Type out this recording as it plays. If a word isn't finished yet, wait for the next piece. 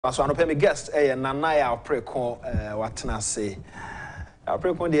So I pay guest Nana ya Preko what na say. Ya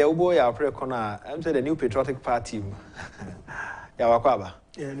Preko the Ubo ya Preko na I'm say the new patriotic party. Ya wakwaba.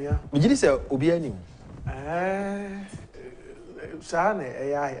 Yeah. Me say obi anim. Sane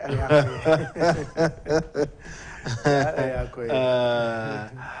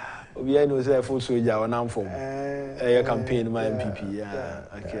obi anim say full soldier on am form. Campaign my MPP. Yeah.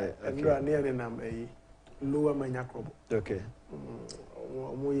 Okay. Okay. Lower manya crop. Okay.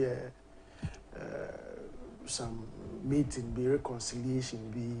 Some meeting, be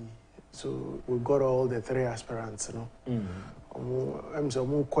reconciliation, be so we got all the three aspirants, you know. I'm so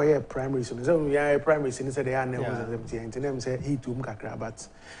more quiet primary, so we are primary, so they are never and them say he too kakra, but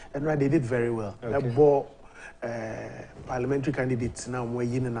and they did very well. They bought parliamentary candidates now we're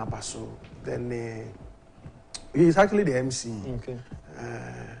in and up, so then he's actually the MC. Okay.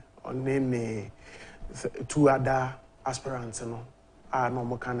 On then two other aspirants, you know. No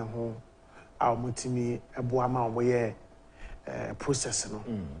more kind of home. Our multimi a boama way process. No,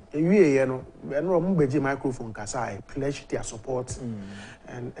 you know, and microphone Kasai pledge their support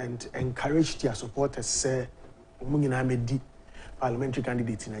and encourage their supporters. Say, Mungina made parliamentary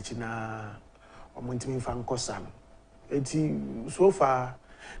candidate in China or Multimi Fan Kosam. So far,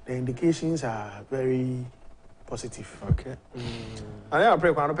 the indications are very positive. Okay. I have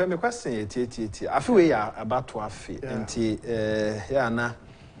a pay me question. I feel we are about to have na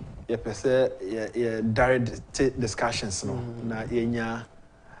ye pese ye direct discussions no na yenya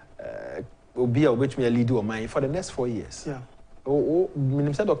obi a which me lead o man for the next 4 years. Yeah.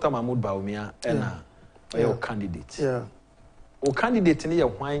 Minim say Dr. Mahmoud Baumia ena your candidate. Yeah. O candidate ni ye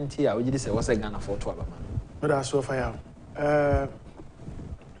hwan ti a we say was Ghana for to abama. But that's so far.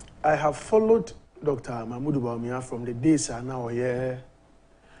 I have followed Dr. Mahmoud Baumia from the days now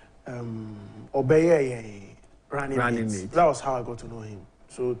running mates. That was how I got to know him.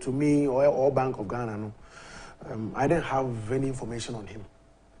 So to me, or Bank of Ghana, no, I didn't have any information on him.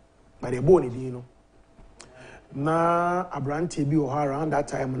 But they born it, you know. Na Abranti bi around that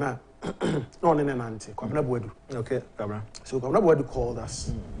time na no nanti Kwabena Boadu. Okay, Kwabena. So Kwabena Boadu called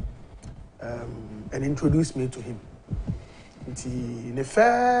us and introduced me to him. In the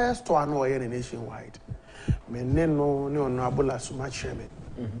first one or nationwide, Meneno no Abula Sumacheme.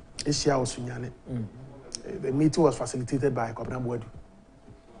 Isia was Sunyane. The meeting was facilitated by Kwabena Boadu.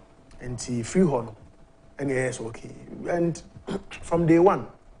 And he free honor. And yes, okay. And from day one,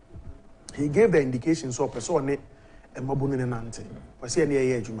 he gave the indications of person and Mabuni Nante. Was here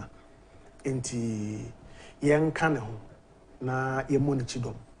near Juma. And he young Kano na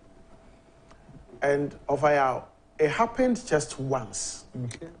Yemonichidom. And of our it happened just once.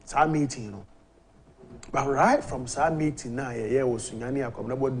 Okay. Sa meeting, you know. But right from sa meeting now, was Sunyani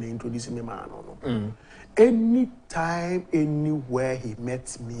Akomnabod introducing me man. Anytime, anywhere he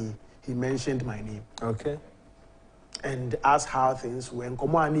met me, he mentioned my name. Okay. And asked how things went.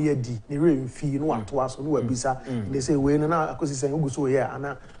 Come on, ni real fee, no one to us, no bisa. They say, "We na because he's saying so here."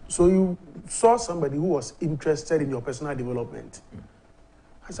 And so you saw somebody who was interested in your personal development.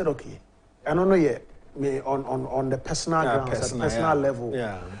 I said, "Okay." I don't know yet. Me on the personal grounds, personal level.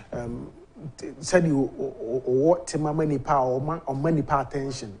 Yeah. Said you what money power or money power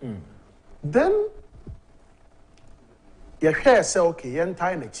attention. Then you hear say okay, you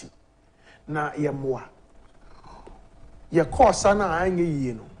time nechi. Na ye moa. Your course sana ange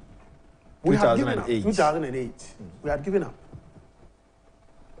you know. We have given up. 2008. We had given up.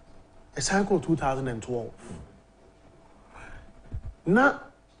 A cycle 2012. Na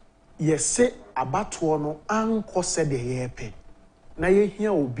ye say abatoɔ no anko sɛ de yepe na ye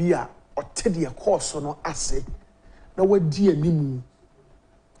hia obi a ɔte de course no ase na wadi animu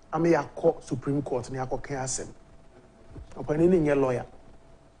ame yakɔ Supreme Court na yakɔ kan asɛm ɔpani ne nye lawyer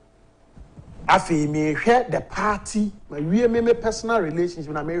afi me hwɛ the party ma wie me personal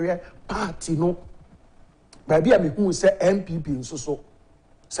relationship na me hwɛ party no ba bia me hu sɛ MPP nso so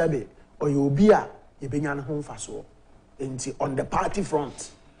sɛbe ɔyɛ obi a ye benya ne ho mfaso enti on the party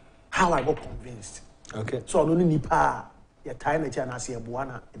front. How I got convinced. Okay. So I don't need pa. Your time na chana si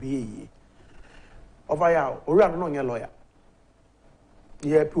ebuana ebe. Over ya, ori ano no lawyer.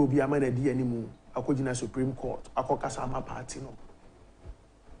 Ye pe obi ama na di animu. Akogina Supreme Court. Akokasa ama party no.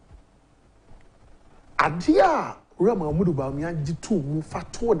 Adia ori Mahmoud Baumia jitu mu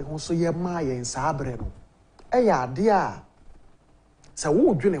fato ne ho so ye ma ye nsa abre no. Eya adia sa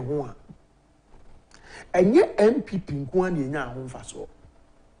wo dwene ho a. Enye MPP nko an ye nya ho mfaso.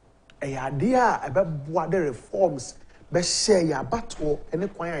 The reforms be share ya battle any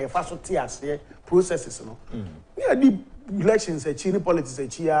kwan ya fa so te ase processes no yeah the elections e chi ni politics e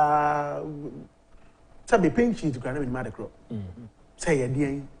chi ya sabe penchi to kana me mad crop say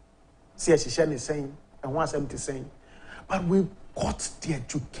yɛdeɛn sɛ yɛhyehyɛ ne sɛn ɛho asɛm te sɛn but we got the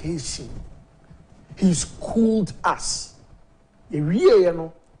education. He schooled us. Ewie ye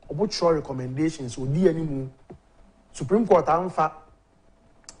no ɔbɛtwerɛ recommendations odi animu Supreme Court amfa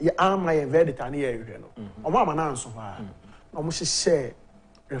yɛ ama yɛ verdict ane yɛ hwɛ no ɔmo ama na nso ha na ɔmo hyehyɛ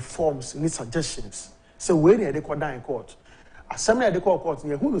reforms ne suggestions sɛ wei ne yɛde kɔ dan court asɛm na yɛde kɔ court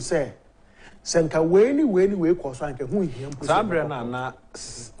ne yɛhu no sɛ nka wei ni kɔ so anka hu hia mpo sabre na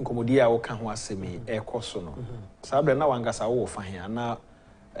nkomodi a woka ho asɛm yi ɛkɔ so no sabre na wankasa wo fa hia na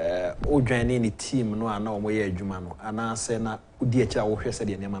odwane ne team no ana omo yɛ adwuma no ana sɛ na odi akira wo hwɛ sɛ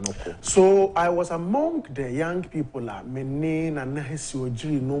de nema no kɔ. So I was among the young people many na hesi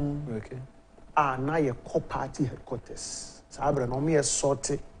ojiri nom na ye party headquarters sabre na omo yɛ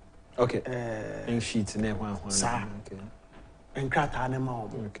sorted okay in sheet na ho okay enkrata na ma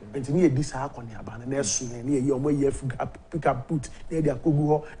omo enti ne edi saa akɔne aba na esu na ne yi omo yi pick up boot na edi akogu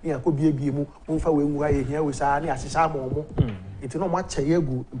ho na akobie mu momfa we nwu aye hia we saa na asesa ma omo enti no mo akyɛ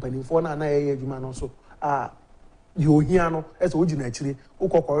yegu mpanimfo na yɛ adwuma no so yo hia no ɛsɛ ogina akyire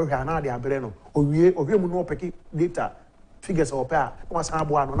ukɔkɔ hwɛ na de abere no ohwe mu no opeki data figures opa na wasan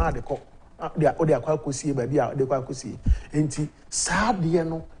aboa no na de kɔ de akwa akosie ba bi a de kwa akosie enti saa de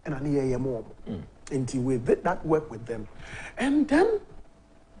no na ne yɛ mo omo enti we did that work with them and then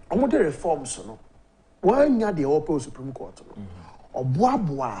omo de reforms no wanya de opa Supreme Court no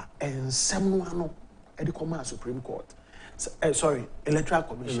oboaboa ensem no ano e de kɔma Supreme Court sorry Electoral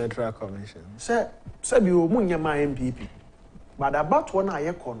Commission say bi o munye ma MPP but about one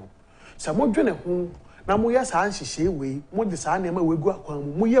ayekɔ no sɛ mo dwene ho na mo yɛ saa nhyehyɛ wei mo de saa nema we gu akwan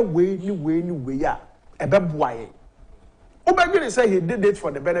mu mo yɛ wei ni wei a ɛbɛboa yɛ obedwene say he did it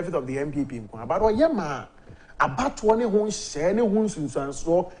for the benefit of the MPP nkwa but ɔyɛ ma abatoɔ ne ho hyɛ ne ho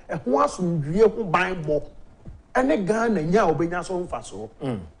nsunsuanso ɛho asomdwie ho banbɔ ɛne Ghana nya obenya so mfa so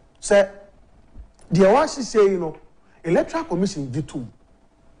sɛ deɛ wahyehyɛ yi no Electoral Commission ditum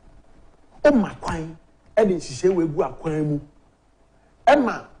ma kwan e de nhyehyɛ we gu akwan mu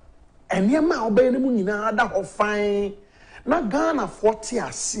ma enema a obey ne mu nyina da ho fan na Ghana forte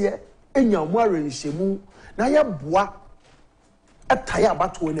ase enya mu arenhyemu na ye boa etaye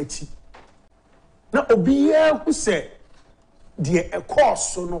abato na chi na obiye hu se de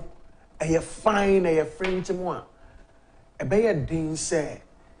course no eye fine eye french mu a ebeye din se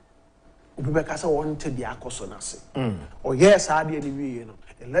obi be ka se won te de akoso na se o yes ade ni wie no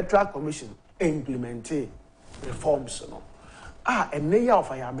Electoral Commission implement reforms no enne ya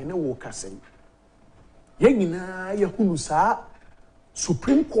ofa ya me ne wo kasem ye nyina ye hunu saa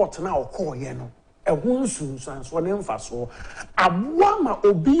Supreme Court na okọ ye no ehun sunsanso ne mfaso aboa ma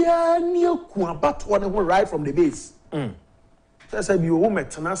obia ne aku abato ne ho right from the base say bi o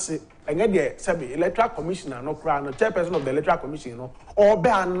metena se enye de say be Electoral Commissioner no kra no chairperson of the Electoral Commission no or be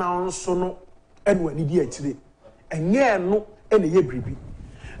announce no enu ani di akire enye no ene ye bribi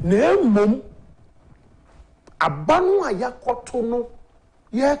na emom abanu a yakoto no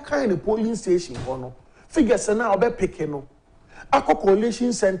ye kan the polling station ho no figures na obe pick no akọ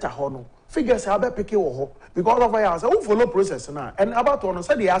collation center ho no figures obe pick wo ho because of ya say who follow process na and about no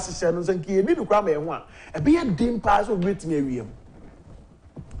say the assessor no say ki ebi no kra ma ho a ebe ye dim pass o betimi awiem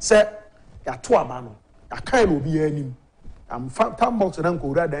say ya to aba no ya kan no obi anim am tam box na nko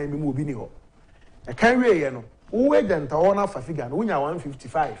ura dan mi mu obi ni ho e kan wie ye no wo agent ho na fa figure no wo nya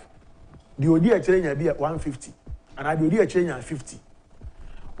 155 the odi akire nya bi 150 and the odi akire nya 50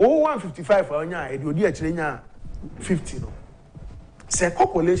 o 155 onya the odi akire nya 50 no say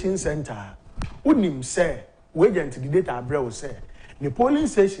population center unim say we agent the data abrel say the polling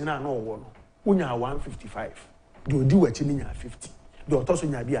station na no wo no unya 155 the odi akire nya 50 the otoso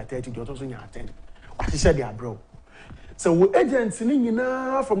nya bi 30 the otoso nya 10 what say the abrel so we agents ni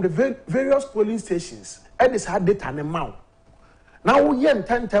nyina from the various polling stations and this had data ne maw now we yen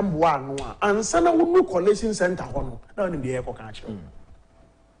 10 one ansa na wo collation center ho no na oni de yeko ka kire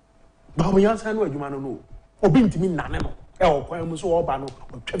ba wo yan san no adwuma no obi ntimi nane no e o kwan mu so oba no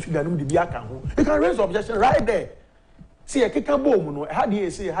otwa figure no de bi aka ho you can raise objection right there see e keka bom no e ha de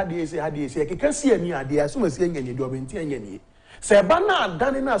ese e keka si ani ade asoma si anyanye de obenti anyanye se ba na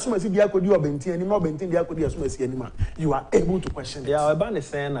adane na asoma si bi akodi obenti ani ma obenti de akodi asoma si ani ma you are able to question it. Yeah, ba ne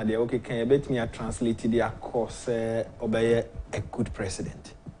say na de okay kan e betimi a translate the course obeye a good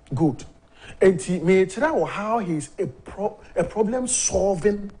president. Good. And me tell how he's a problem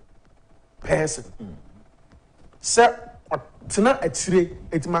solving person. Sir, tena atire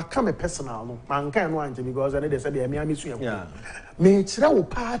it ma come a personal no man kan no anje because they said they me su yeah. Me tell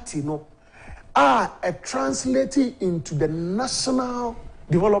party no translating into the national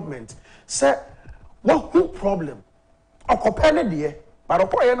development. Sir, what who problem okopene de but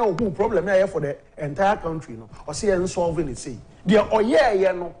okoye na who problem na for the entire country no or see solving it say the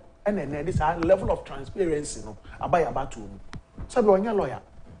oye no and this level of transparency no abai abatu no so be onya lawyer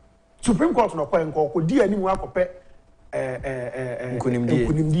Supreme Court no ko di animu akope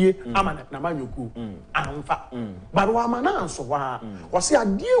nkunimdie amana na manyoku amfa but wa mana anso wa say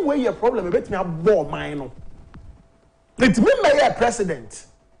ade we ye problem e betimi abo man no let me be president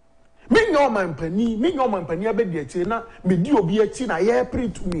me nyoman pani abedi achi na me di obi achi na ye pre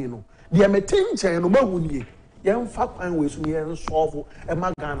to me no de me tinchen no mahuni ye mfa kwan we so ye solve e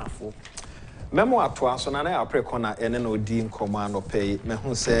magana fo memo atoa so na na Preko na ene na odi nkoma no pay me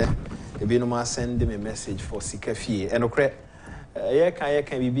hu se ebinom send me message for sikafie enokre ye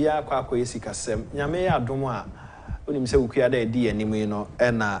kan bibia kwa sikasem nyame ya adom a onim se ukua da edi animu no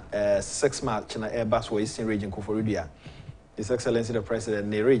na 6 March na Airbus for Eastern Region Koforidua His Excellency the President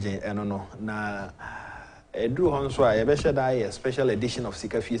ne region no na eduru hon so a ye be sheda a special edition of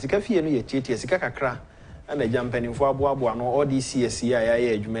sikafie no ye tietie sika kakra na jampanimfo aboabo no all these CSC ya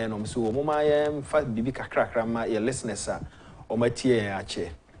adwuma no so mo ma ye mfa bibi kakra ma ye listeners a o matie ya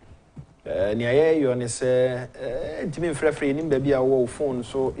ache ni aye yo ne se ntimi mfrefre ni baabi a wo phone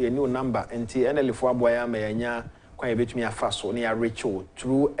so ye new number enti enelifo aboa ya ma yanya kwan ye betumi afa so ne ya reach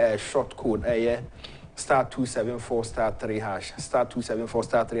through a short code star 274 star 3 hash star 274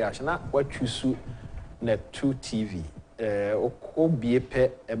 star 3 hash na what choose net 2 TV okobie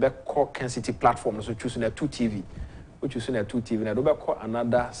pe ebe call Kencity platform so choose net 2 TV which choose net 2 TV na do be call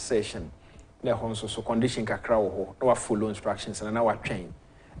another session na hon so condition kakra wo ho na wa follow instructions na wa train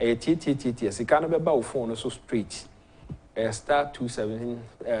TTTT sika no be ba wo phone so straight star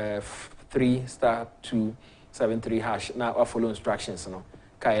 273 star 273 hash na wa follow instructions no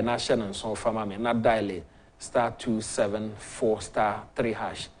kai na share no so fama me na dial star 274 star 3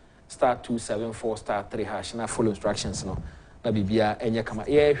 hash star 274 star 3 hash na follow instructions no na bibia enye kama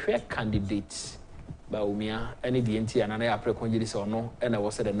ye hwe candidate ba umia any the NT and na Preko ngiri se ono na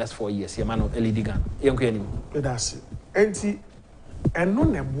was the next 4 years ye ma no lead gan yenko anim that's it enti eno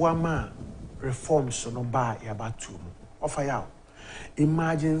ne boama reforms no ba ya batu mu ofa ya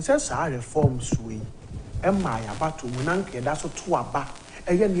imagine say sa reforms we e ma ya batu mu na nke da so to aba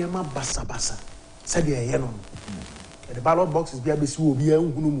eye niema basa said the eye no the ballot boxes bia besi obi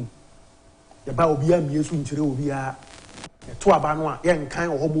anhunu mu ya ba obi amiesu nkyere obi a to aba no a ye nkan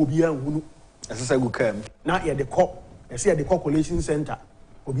oho obi anhunu asesa gukam na ye de call ye de calculation center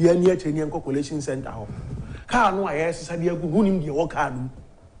obi ani akyere ni calculation center ho car no a ye asesa de agu hunim de wo car no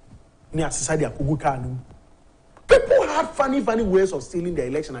ni asesa de akogu car no people have funny ways of stealing the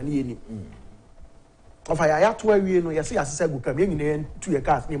election and ye ni of ya to awie no ye say asesa gukam ye nyine tu ye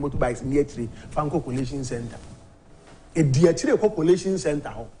cars ni motorbikes ni akyere fan calculation center e di akyere calculation center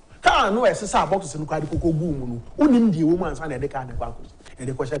ho car no asesa boxes no kwade kokogu mu no unim de wo mu ansa na de car ne kwakos e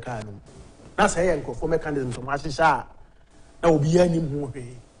de kwahye car no na say ye nkofo mechanism so ma hyehyɛ na obi anim ho hwe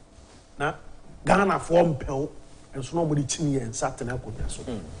na Ghana form pel and so nobody chini and sat na konya so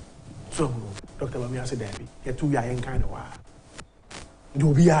so Dr. Bamia said that ye tu ya en kind of wa do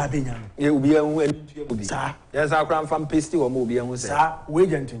obi a benya ye obi a hu ani tu obi sa yes akran fam paste wo mo obi a hu se sa we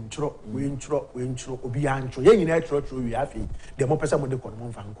agent ntro we ntro obi a ntro ye nyina ntro wi afi de mo pesa mo de kono mo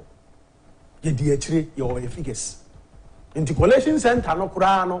mfa nko ye di akire ye o figures into collection center no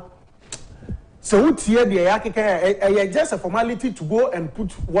kura no so utie de yakeka just a formality to go and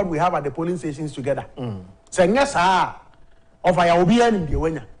put what we have at the polling stations together so nyasa over ya obi anim de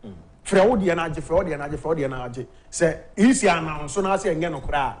wanya frɛ wo de na age say isi announce na say enye no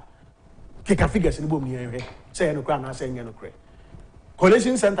kura kika figures ni bom ni ehwe say no kura na say enye no kura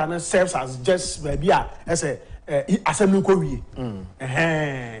collection center na serves as just maybe as a assembly ko wie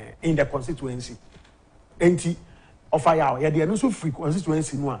in the constituency enti offer ya de no so free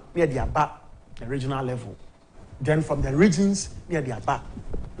constituency no a na de aba the regional level then from the regions near the aba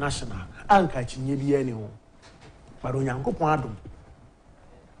national anka chinye bi ani ho but onyankopon adom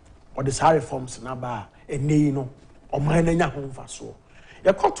or the sare reforms na ba enei no o man na nya ho mfaso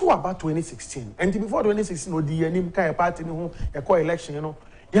ye koto aba 2016 and before 2016 odi anim kai party ni ho ye call election no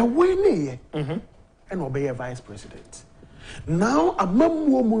ye win ye and obey vice president now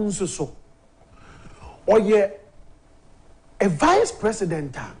amamuo mu nso so oye a vice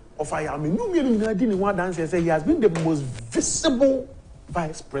president of I am say he has been the most visible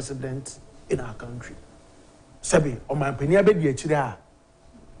vice president in our country. Sebi, on my opinion, be the chira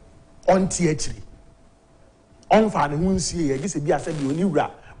on theatre. On fan who see a just be a sebi onira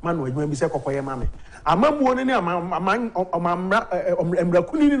man will be said kokoye mame. Amam one ni amang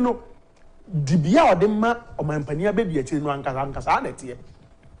emrakuni no dibia odema on my opinion be the chira no ankasa na tie.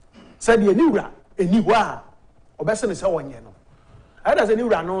 Said the onira eniwa obese say onye no either say ni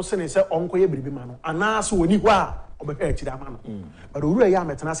wura no say say onkoye biribi ma no anaso woni ho a obeka akira ma no but owura ya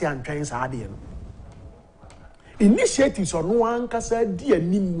metena say antwen sa ade no initiatives ono ankasa di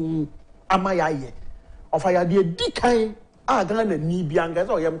animu ama ya ye ofa ya de di kan a Ghana ni bia nga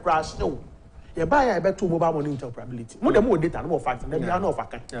say oyem crash no ye ba ya beto mobile money interoperability mo dem o data no fact na bia no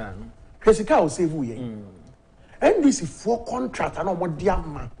fact sika o save ye NDC for contract and mo dia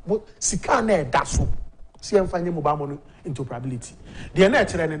ma sika na e da so si emfanye mobile money interoperability the na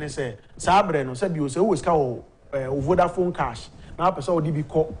kire ne say sa abre no say bi o say o sika o Vodafone cash na person o di bi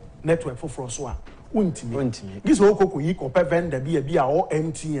ko network for so a untimi this o kokko yi ko pe vendor bi a o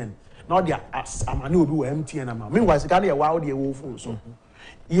MTN na dia amane obi o MTN ama meanwhile sika na e wa o de wo phone so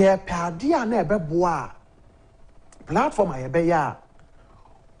ye pade a na e be boa platform a ye be ya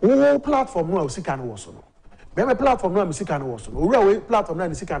o platform no sika na wo so no be me platform no sika na wo so no owura we platform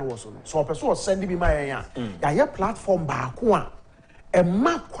na sika na wo so no so person o send bi ma ya ye platform ba ko a e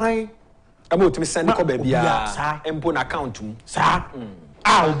ma kwan amo tumi send ko ba bia empo na account mu sa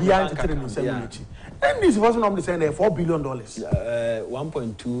obi an tetere no send me chi and this was normally saying $4 billion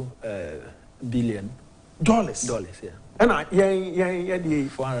 1.2 billion dollars yeah and yeah the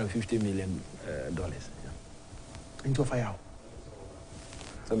 $450 million into fire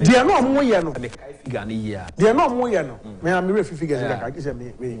they no mo ye no figure ni year they no mo ye no me am re figure ka say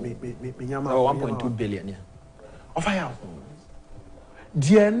me nyama 1.2 billion yeah of fire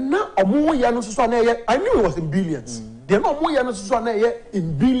they na omo ye no so na ye I knew it was in billions they no mo ye no so na ye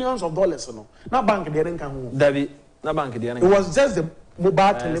in billions of dollars no na bank they didn't come home David na bank they it was just the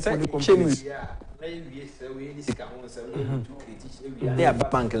mobile telephone companies yeah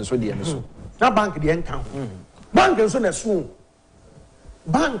bank and so they so na bank they didn't come bank and so na so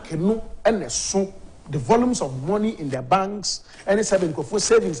bank no and so the volumes of money in the banks any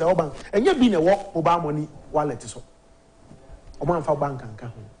savings our bank and you been a work mobile money wallet so omo fa bank anka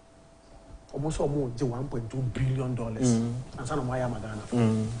ho omo so omo je $1.2 billion and sana mo ya magana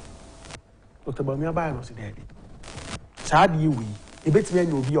Dr. Bawumia ba no se dedi sa de wi e betimi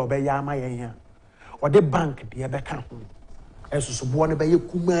anya obi obe ya ama yen ha o de bank de e be ka ho esusu bo ne be ye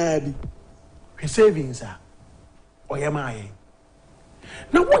kuma bi savings a o ye ma yen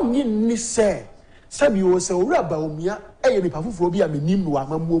na wonyi ni se sabi o se owura Bawumia eye nipa fufuro bi a menim no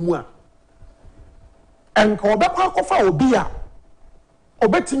amamuo mu a enka obekwa akofa obi a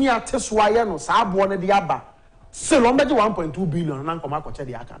obetimi ateso aye no sa abo ne de aba se lo meje 1.2 billion na nkoma akoche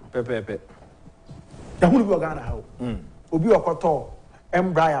de aka no pepepe ya hunu bi ogana ha obi okoto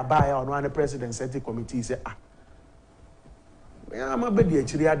Embraya ba ya ono an president set committee say ya ma be de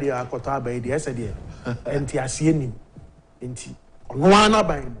akiri ade akoto aba de ese de enti ase nim enti ono ana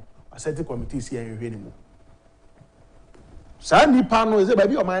ban no set committee si enhwe ni mu sa nipa no ze ba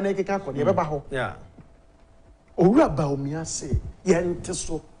bi o man na keka ko de be ba ho yeah owura Bawumia say yente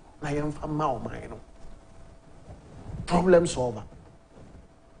so na yemfa ma o man no problem solver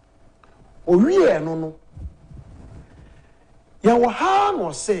owie no ya wa ha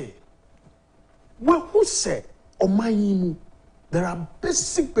no say we who say o man mu there are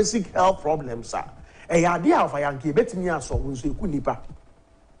basic health problems e ya de afa yanke betimi aso wonso eku nipa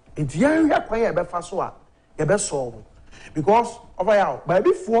enti yan hwa kwan ya be fa so a ye be solve because over ya ba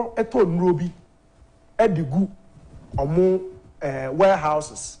before eto nuro bi edigu omo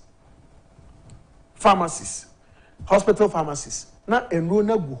warehouses pharmacies hospital pharmacies na enro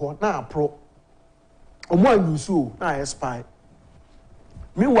na gu ho na apro omo anyusu na expire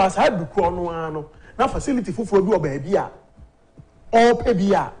meanwhile sa du kro no ano na facility fufuro bi oba bi a o pe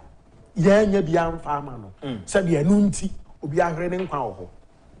bi a ye nya bi am farmer no se de anu nti obi ahwere ne nkwa ho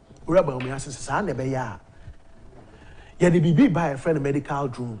owura Bawumia se sa na be ya ye de bibi by a friend medical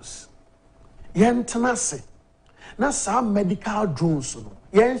drones ye ntena se na sa medical drones no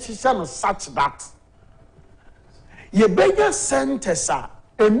ye nhihya no such that ye benya centers a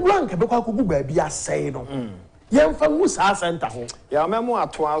enura nke bekwa kogu ba bia sei no ye mfa ngu sa center ho yeah memo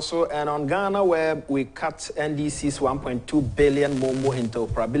atwa so and on Ghana where we cut NDC's 1.2 billion momo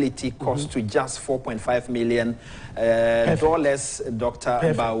interoperability cost to just $4.5 million dollars. Dr.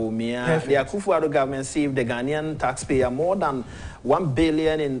 Bawumia, the akufo-addo government saved the Ghanaian taxpayer more than $1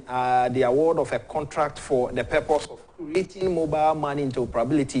 billion in the award of a contract for the purpose of creating mobile money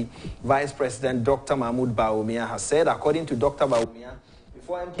interoperability. Vice President Dr. Mahmoud Bawumia has said, according to Dr. Bawumia,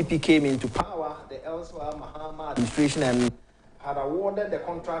 before MPP came into power, the elsewhere Mahama administration had awarded the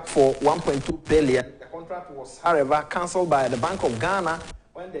contract for $1.2 billion. The contract was, however, cancelled by the Bank of Ghana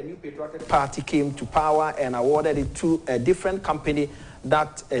when the new Patriotic Party came to power and awarded it to a different company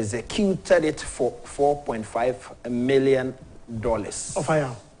that executed it for $4.5 million. Of fire.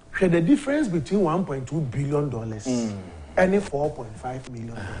 the difference between $1.2 billion and $4.5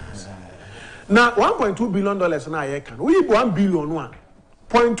 million. Now, $1.2 billion now you can. We $1 billion one.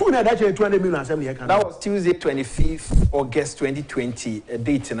 0.2 na that's 200 million. That was Tuesday, 25th August 2020. A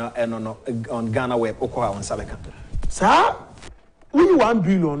date on Ghana web. Okoha on Sabeka. Sir, we $1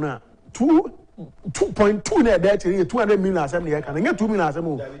 billion now. 2.2 na that's 200 million. Can get $2 million.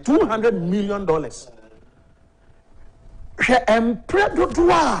 $200 million. Even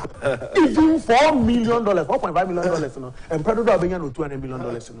 $4 million, $4.5 million. And Predator being $200 million.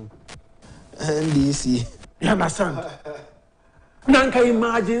 NDC. You understand? Now can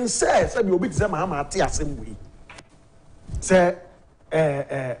imagine say you be say Mama ati assembly. Say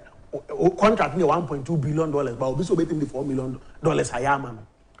contract me $1.2 billion, but obi so betting the $4 million higher man.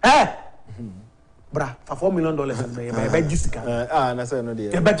 Bra, for $4 million by Jessica. Na say no dey.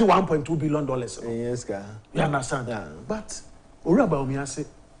 They bet $1.2 billion. Yes, ka. You understand? Yeah. But ora ba omi ase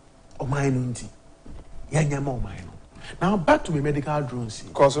o man no nti. Ya nyama o man no. Now back to the medical drones.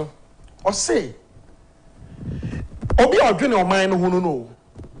 Koso. O say obi odwene o man no hu no.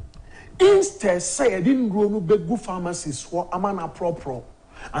 Instead say e didn't grow no begu pharmacies for amana pro.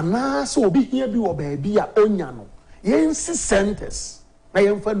 Ana so obi here bi wo baabi a onya no. Yensi centers na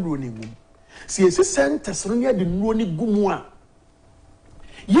yemfa nro ni mu. Si esi centers no ne de nro ni gumu a.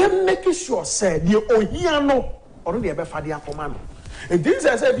 Yem make sure say the ohia no or no be fa de akoma no. E din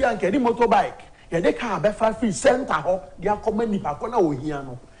say bi anke di motorbike ye de car be fa free center ho de akoma nipa ko na ohia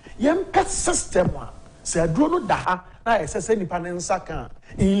no. Yem pet system a say adro no da ha na say nipa ne nsa kan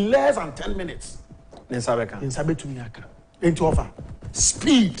in less than 10 minutes. Nsa betumi aka. Enti offer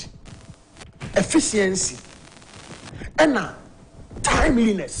speed, efficiency, and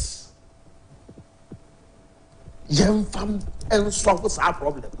timeliness. Young fam and solve our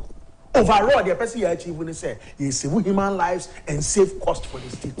problem. Overall, the person you achieve when you say you save human lives and save cost for the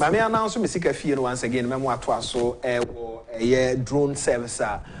state. Mami announce me sika fee once again. Memo atwa so drone service.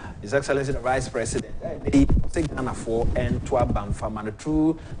 His Excellency the Vice President. They take Ghana for and to Bamfama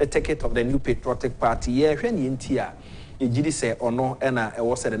through the ticket of the new patriotic party. Yeah, when you intia. Ejidi say ono ena e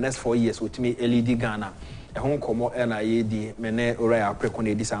was the next 4 years with me LED Ghana e ho komo ena yedi mene ora Preko na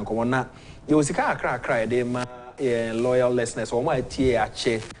edi san komo na ye osika akra de ma loyal listeners o ma tie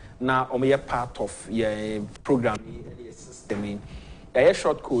ache na o me part of ye program ye system in e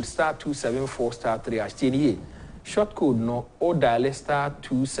short code *274*3# tie short code no o dial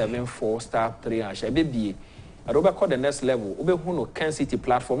 *274*3# e be bie adobe call the next level obe hu no Kencity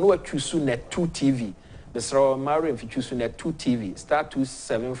platform no wa choose net 2 TV. The Sro Mary if you choose net 2 TV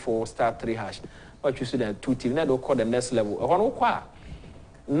 *274*3#. Or choose net 2 TV. Now they call the next level.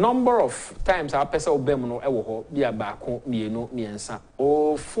 Number of times our person obey no ewo be a back mienu miensa.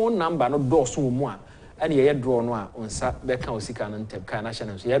 Oh phone number no door so mu and ye draw no a onsa be kan osika no ntem kan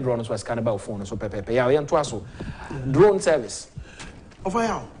national so ye draw no so scan by phone so pepepe ya ye nto aso drone service over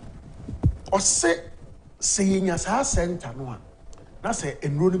ya o say nya sa center no a na say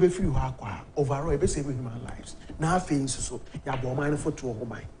enro no be free ho akwa overall e be save human lives na afei so ya bo man for to ho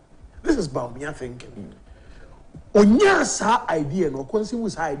man. This is about me thinking onya sa idea no consume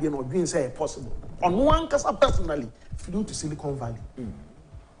sa idea no dream say possible on one kasa personally flew to Silicon Valley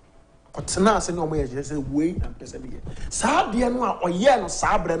but now say no more just say wait and person be sa idea no a oye no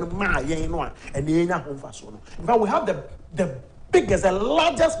sa bre no ma yen no a and enya ho fa so no. In fact, we have the biggest the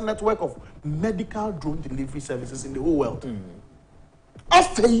largest network of medical drone delivery services in the whole world.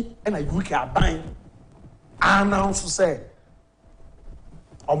 Afei and a UK are buying announce say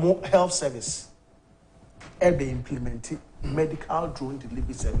omo health service be implementing medical drone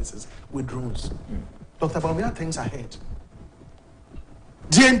delivery services with drones. Dr. Baumia thinks ahead.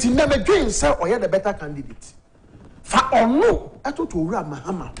 The never dream say or the better candidate. For or no, I told to Ram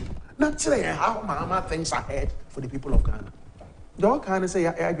Mahama. Not say how Mahama thinks ahead for the people of Ghana. The all kind of say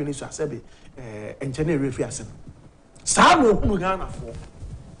I going to say engineer refiasen. Sa no hu Ghana for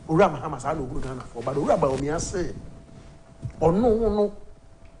Ura Mahama sa no hu Ghana for but Ura Baumia say or no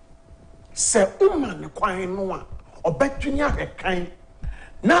say woman kwan no a obetwunya hekan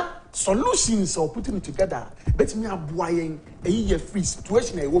na solutions or putting it together betimi aboa yen eyi free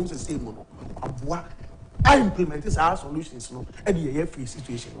situation e wom say mo no aboa I implement this our solutions no e dey free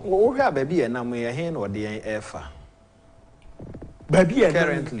situation no wo hwa ba bi e nam ye hen no de yen efa ba bi e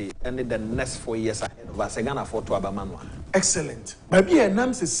currently and the next 4 years ahead of us Ghana for to abamano. Excellent. Ba bi e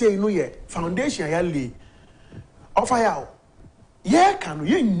nam say no ye foundation ya lay offer ya ye kan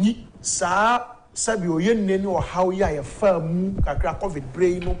ye nyi sa sabi oye nene o how ya ye famu kakra covid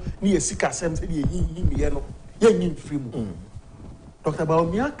brain no ni esika sem se de yin ye no ye nyi free mu. Dr.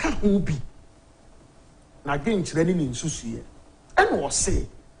 Baumia ka ho bi na gen kire ni nsusuye. And was say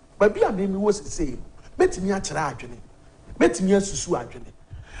but be a name was say bet me a tragedy bet me a susu adwene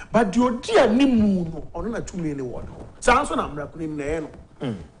but the dear nimu no on na 2 million word sounds on amra kunim na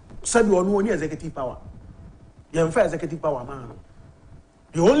no said you only executive power you have executive power man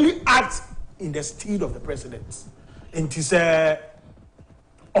you only act in the stead of the president and to say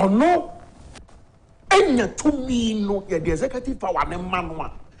or no enya to me no the executive power ne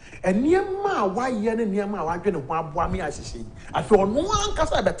manwa and near ma why yen and near ma wadwene ho aboa me asese afi ono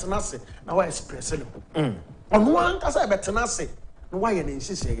ankasa betena se na wa express no ono ankasa betena se no why yen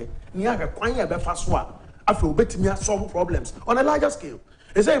nsese ni aka kwan ya befa so a afi obetimi solve problems on a larger scale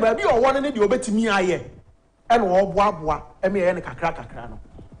e say ba bi o won ne de obetimi aye e no oboaboa e me ye ne kakra no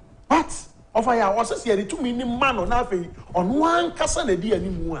but offer ya osese ye to me ni ma no na afi ono ankasa na di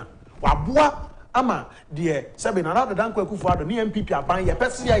animu a waboa ama de sebe na da dan akufo-addo ni MPP aban ye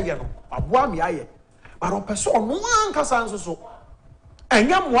pese ye no aboa me aye but opese ono ankasa nso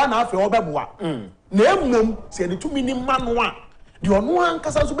enya moa na afi obeboa na emom se de tumi ni ma no a de ono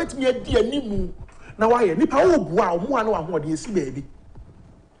ankasa so betimi adi animu na wa ye nipa oboa omo na wa ho de esi baabi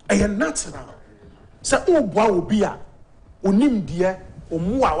eye natural se oboa obi a onim de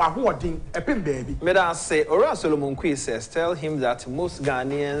Omua wa hooding epin baby. Meda say Ora Solomon Kui says tell him that most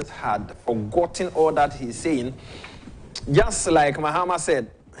Ghanaians had forgotten all that he's saying. Just like Mahama said,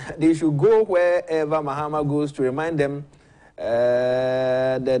 they should go wherever Mahama goes to remind them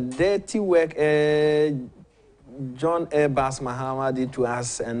the dirty work John Abbas Mahama did to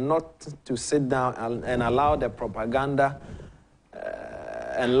us and not to sit down and allow the propaganda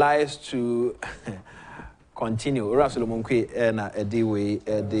and lies to continue. Ora Solomon Kwe na ediwe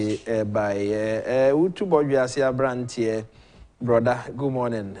by Utu Bojuasia Brantie, brother. Good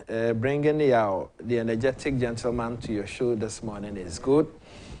morning. Bringing the energetic gentleman to your show this morning is good.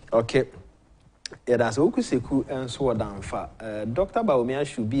 Okay. It has Okuseku and Swadanfa. Dr. Baumia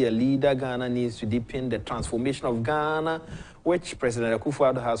should be a leader. Ghana needs to deepen the transformation of Ghana, which President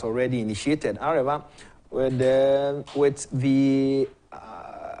akufo-addo has already initiated. However, with the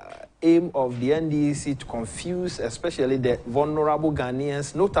aim of the NDC to confuse especially the vulnerable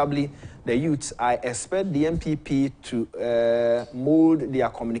Ghanaians, notably the youths, I expect the MPP to mold their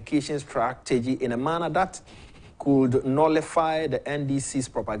communication strategy in a manner that could nullify the NDC's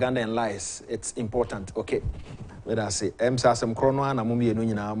propaganda and lies. It's important. Okay. Let us say, Sasem Krono na mumbi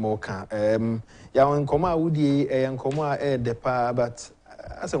enunyina moka. Ya wankoma udi yankoma depa, but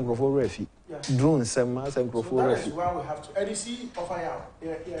asem krofo refi. Drone sem asem krofo refi. That is why we have to NDC offer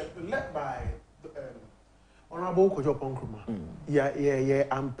led by Honorable Agyapong Nkrumah.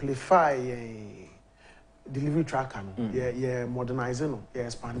 Amplify delivery tracker no. Modernizing no,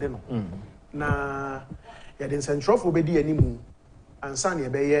 expanding no. Na the central for bedi animu and Sunny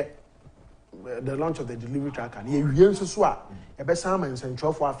the launch of the delivery tracker. You use so Sam and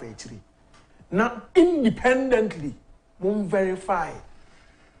central for afetri. Now independently, we verify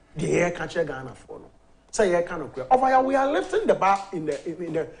the air catcher Ghana for no. Say air kind of over we are lifting the bar in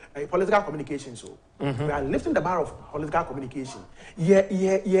the political communication. So we are lifting the bar of political communication.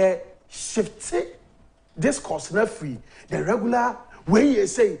 Shifting discourse not free. The regular way you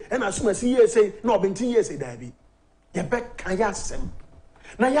say, and as soon as you say, no, 10 years say that be. You bet kaya sem.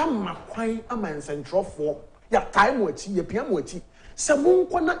 Na ya makwai ama central for ya time wachi, ya PM wachi. Samun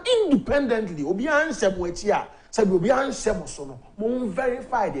kwana independently, obi ansem wachi a, sabi obi ansem so no, mo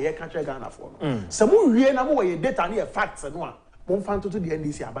verify the air country Ghana for no. Samun wie na mo ye data ni facts no a, mo fan to the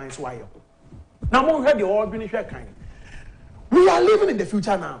NDC aban so aye. Na mo heard the all been share kind. We are living in the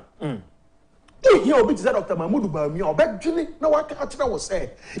future now. Here obi to say Dr. Mahmoud Baumia obedwini na waka atena wo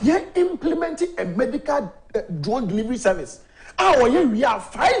say ye implementing a medical drone delivery service. We are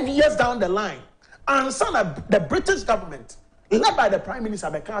 5 years down the line and son of the British government led by the Prime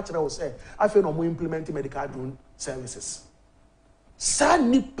Minister Bekachira will say I feel no more implementing medical drone services.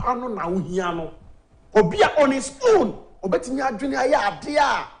 Sani pano na uhiano obia on his own obetimi adwene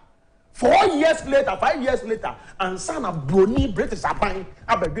aya 4 years later, 5 years later, and son of Brony British Aban,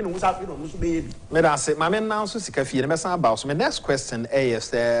 Aberdeen was having on this baby. Let us say, my man now, Susikafi, and about. So, my next question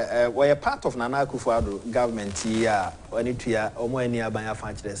is we're part of Nana akufo-addo government here, when it here, or more near by a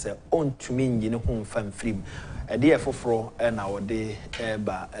fancy, they say, on to me, you know, home fan free. A dear for and our day,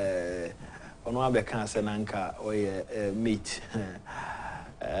 on one cancer anchor or meat.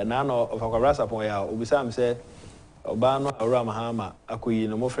 None of our rasa point out, Ubisam said. Obano Aramahama, Akuyi,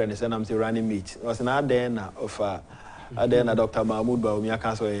 no more friends, and I'm still running meat. Was an Adena of Adena Dr. Mahmoud Baumia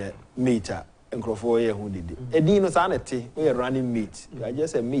Castle meter and Crofoye who did it. A dino sanity, we are running meat. I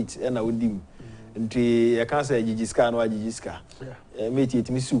just a meat and I would dim. And I can't say Gigiska no Gigiska. Meat it,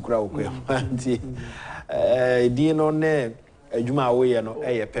 Miss Sukra, Dino ne adwuma a woyɛ no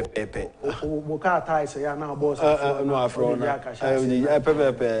ɛyɛ pɛpɛpɛ mo car tire say ya na boss no afro no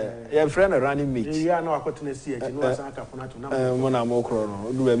pɛpɛpɛ yɛ friend running mate ya na akɔtena si akyi no asan aka pona to na mo na mo kro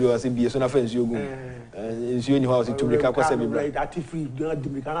no do ba bi wase bie so na fa nsuo gum nsuo ni ho wase tumrika kɔsɛ bi bra that free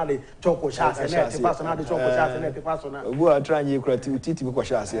dumrika na de choko chase na te pass na de choko chase na te pass na obu atra nyi kura titi bi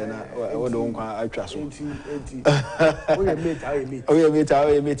kɔhyɛ ase na wo de nkwa atwa so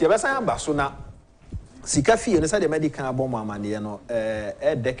oye mate ba san ba so na sika fie no sɛ de medical abɔ mo amane no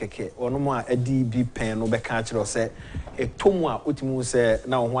ɛdɛ kɛkɛ ɔno mo a adi bi pen no bɛka kyerɛ sɛ etomu a otimu sɛ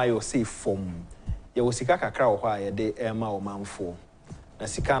na wo ho ayɛ ɔsɛ fom yɛ wo sika kakra wo hɔ a yɛde ɛma wo manfo na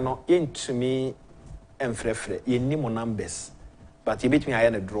sika no yɛntumi ɛmfrɛfrɛ yɛnni mo numbers but yɛbɛtumi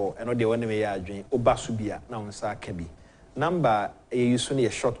ayɛ no draw ɛno deɛ wɔne me yɛ adwen oba so bi a na wo nsa aka bi number yɛ use no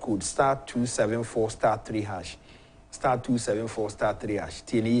yɛ short code *274*3# *274*3#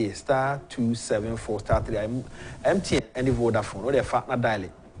 TNE *274*3 MTN any Vodafone or the fat na dial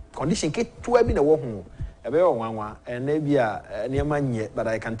condition ke to bi na wo ho ebe onwanwa na bi a niam anye but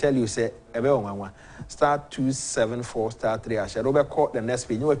I can tell you say ebe onwanwa *274*3# do be call the next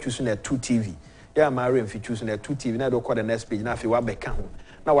page you choose na 2 TV ya marry mfi choose na 2 TV na do call the next page na afi wa beka ho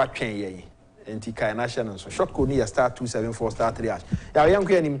na wa twen ye enti kai national so short code ni *274*3# ya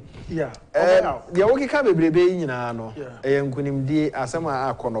yanku anim yeah dia woki ka bebrebe nyina no yankunim die asema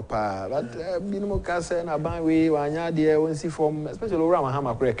akonopa but binum ka say na ban we wanya de wonsi form especially ora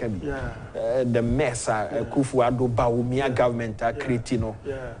mahama kora ka bi the mess akufo-addo bawumia government create no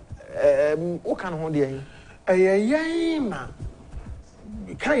wo kan ho de yen na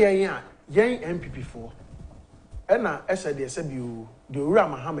ka yen a yen MPP for na ese de ese bi de ora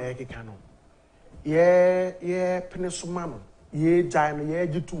mahama ekeka no ye penesuma no ye jai no ye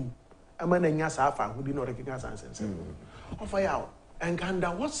jitu ama na nya sa afa ho bi no rekeka sansense ofa ya and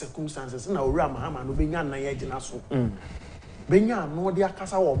under what circumstances na owura mahama no benya na ye gina so benya no de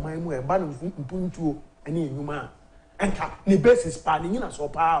akasa wo man mu e ba no mpuntuo ene enyuma enka ne basis pa ne nyina so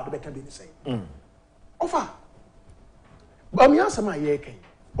pa de beka bi ni sei ofa ba mi asema ye kan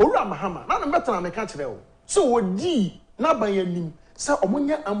owura mahama na no betana me ka kire o so wodi na ban yanim se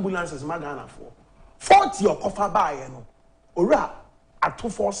omonya ambulances magana fo 40 okofa baaye no owura ato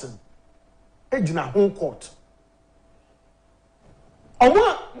forcing ejina home court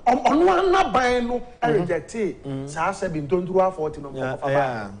ono na ban no reject sa se bi ntonturu 40 no okofa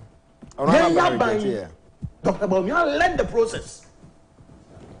baaye ono na ban Dr. Baumia led the process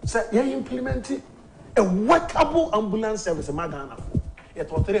say you implement a workable ambulance service magana fo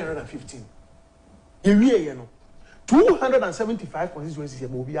it was 315 ye wie no 275 constituencies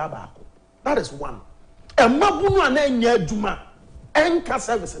mo bi abako that is one emabunu ana nya aduma enka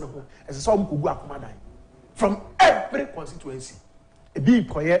service no ho ese so mkogu akomadan from every constituency ebi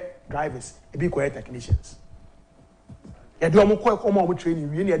koye drivers ebi koye technicians ye de omo koye komo omo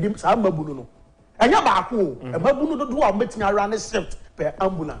training wie ne ye sa mabunu no enya baako emabunu do do a metin ara ne shift per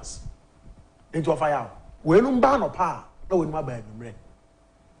ambulance into fire we no mba no pa na we no aba anumre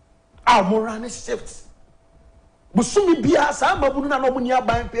a mo run shift busumi bia sa mabunu na no mo ni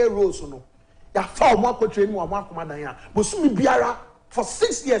aban payroll so no ya fa omo akotre ni omo akomadan a busumi biara for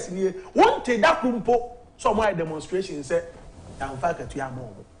 6 years ni won te da kumpo so mo demonstration say ya mfa katu ya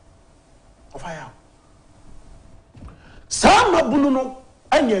mo of fire sa mabunu no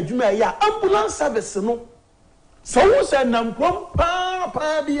anya adwuma ya ambulance service no so wo say nam krom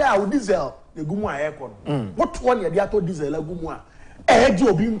pa dia o diesel egumu a ye ko no what one ye dia to diesel egumu a di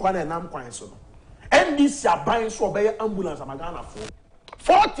obi nkwa na nam kwan so no NDC aban so obey ambulance amagana fo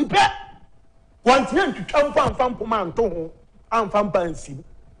 40 pe wantia ntwitwa mfamfo man to ho amfam pansi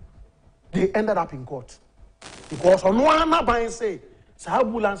they ended up in court because on one ban say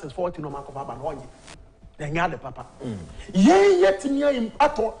ambulance is 40 no makofa ba no onye then ya the papa ye yetimi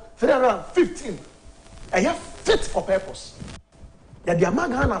impato 315 fit for purpose ya the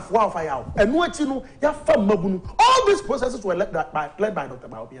amagana fo afa ya enu achi no ya fa mabunu all these processes were led by Dr.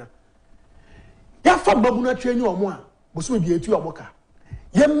 Baobia ya fa mabunu atwani omo a boso bi etu omo ka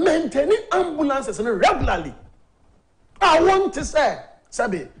ye maintain ambulances regularly I want to say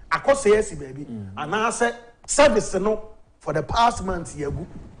sabi akose yesi baby and I say service no for the past month yegu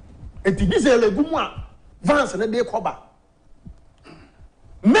enti diesel egumu a vans na dey cover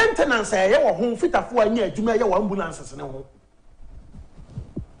maintenance ye wo ho fitafo anya adwuma ye wo ambulances ne ho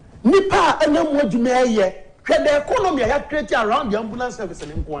nipa anyam adwuma ye hwe the economy ya create around the ambulance service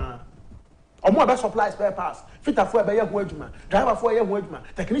ne nko a omo be supply spare parts fitafo be ye ho adwuma driver fo ye ho adwuma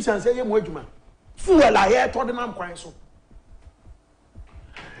technicians ye ho adwuma fuel a ye to de nam kwan so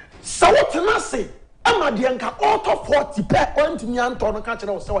so what na say ama de nka auto 40 per ontimi anto no ka kire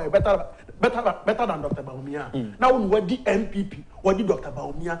o say o better better than Dr. Baumia. Now what the MPP, what the Dr.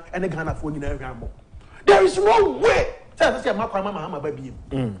 Baumia and the Ghana for there is no way.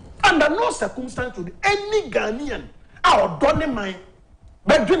 Under no circumstance would any Ghanaian our donny mind.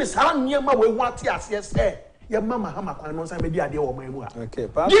 But doing is how near my way what yes, your mama Hama knows I may be a deal of my work. Okay,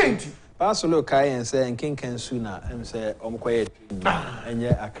 Pass look, Kai and say, and King can sooner and say, quiet and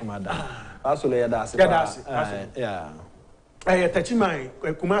yet Akamada. Pass lay that's yeah. I touch my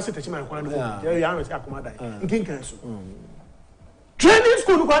Kumasi touch my one. Yeah, I Akamada. King can soon. Training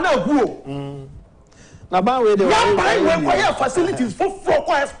school, go. Now, by the way, facilities for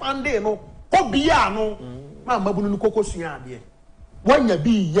expanding, no, Biano, Mamma Bunukoko Sian. When you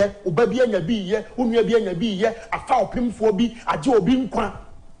be ye, Ubabi and you be ye, whom you be and you be ye, a foul pim for be, a Joe being quan.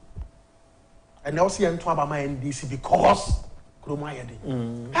 And now see and twaba my NDC because Krumayadi.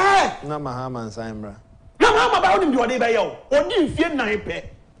 Hey, Namahama and Simbra. Namahama about him, your day by you, or didn't fear 9 pay.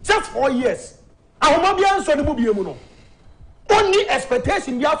 Just 4 years. I will not be answered the movie. Only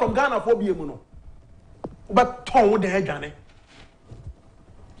expectation we are from Ghana for Biamuno. But told the Johnny.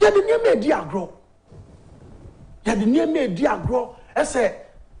 You the near me, dear grow. You the near me, dear grow. I say,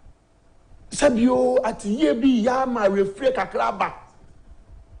 Sabio at ye be yama reflect a crabba.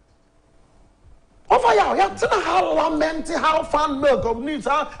 Over ya, how lament, how fun milk of needs,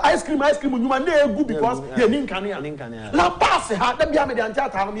 ice cream, when you are near good because you're Ninkania. La passe had the Biamidan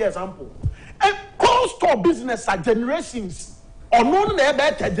Chatham example. And cold store business are generations. Or no,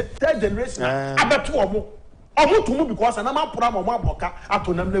 third generation. I bet 2 or more. Or more because I'm a pram or one boca at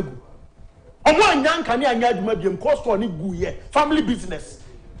Tonamegu. Or one young Kanya medium cost or Nigu, family business.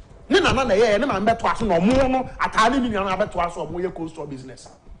 Nana, and I'm bet twice or more at any million, I bet twice or more cold store business.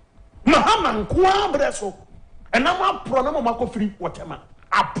 Mahaman, Kwa Bresso, and I'm a pronomaco free whatever.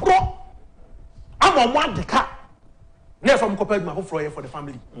 A pro. I'm on one deca. Never compared my whole for the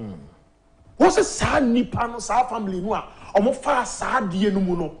family. What's a sad Nipano, sad family noir, or more far sad dear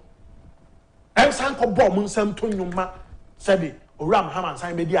Numuno? And Sanko Bomb, some Tonuma, said or Ram Haman,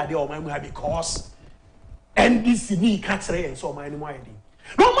 sign media, or my because NDC me catch and so my ID.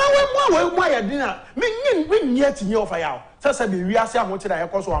 No, my dinner, meaning yet in your fire. Said we are saying what I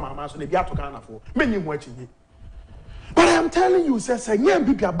also am a so the Biatocan for many watching it. But I am telling you, says a young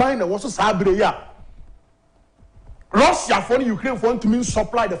people are buying a was a Sabria. Russia for Ukraine want to mean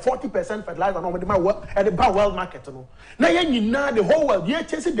supply the 40% fertilizer over my work at the world market. Now the whole world, yeah,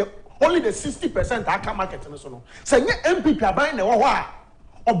 chasing only the 60% aka market. So MPP are buying the war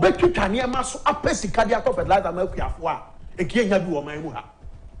or bet you can hear mass up pesi cardiac fertilizer milk for a king of you my muha.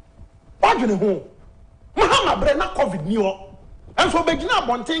 What do you know? Mahama Brenna COVID new and so begin up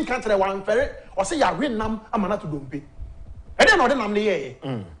one thing country one ferry or say ya win nam amana to don't pay. And then other nam the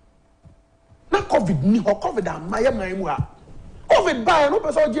na COVID ni ho COVID am my mu ha COVID buy no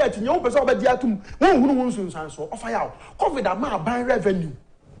person jet ni o person be dia tum won hunu won sun san so offer COVID am buy revenue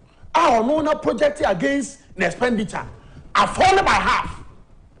our no project against the expenditure afforded by half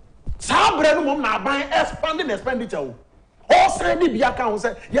sabre no mom na buy expanding expenditure all say the be account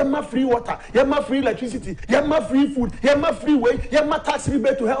say yema free water yema free electricity yema free food yema free wage yema tax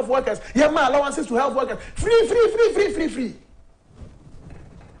rebate to health workers yema allowances to health workers free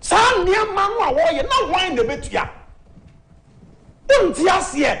San near Manu, you're not wine the bit ya.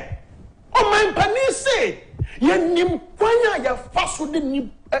 Untias yet. Oh, my penny say, ye nim quanya ya fasu de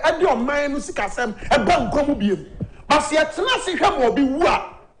at your mind musicasem a bang comubium. But yet, nothing come or be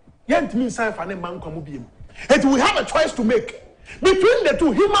what yet means sign for a man comubium. And we have a choice to make between the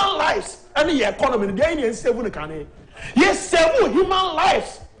two human lives and the economy, the Indian 7 can. Yes, 7 human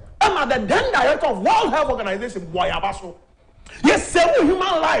lives. I'm at the then director of World Health Organization, Boyabaso. Yes, 7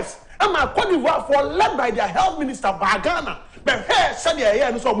 human lives. I'm a Cote d'Ivoire for led by their health minister, Bagana. But hey, said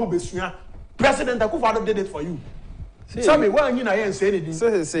yeah, so move President Akufo-Addo did it for you. Tell me why you know say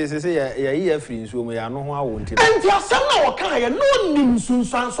anything. Say, yeah, free, so me, I know how I want it. And you are some now, okay, no Nimsun,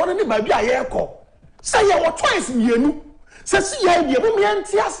 so any baby, I echo. Say, you were twice in you. Say, see, you me and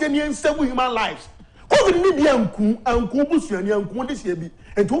Tias 7 human lives. COVID need be uncle, Bush, and young this year be,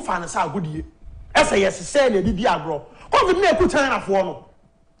 and 2 finance are good year. As I say, the Diagro. COVID never put China for no.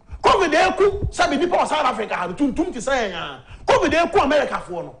 COVID there could sabi people of South Africa have to say COVID there could America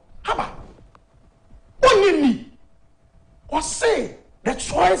for no. Haba. What you need? What say? The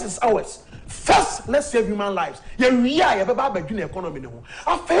choice is ours. First, let's save human lives. We are about the economy no.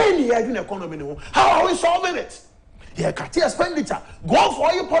 A failure in the economy no. How are we solving it? Yeah, cut expenditure. Go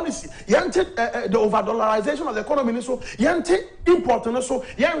for your policy. The over-dollarization of the economy. So, import. So,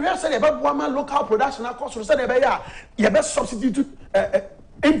 say about local production. Cost. Say you best substitute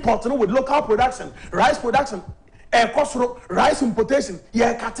import with local production, rice production. ekosoro rice importation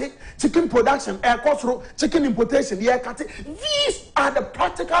ye kate chicken production ekosoro chicken importation ye kate. These are the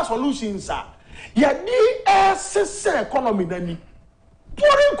practical solutions sir. Ye di economy nani.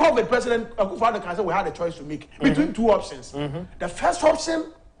 During COVID, President akufo-addo can say we had a choice to make between two options. The first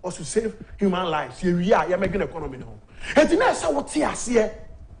option was to save human lives. Here we are making economy now. And now say what here.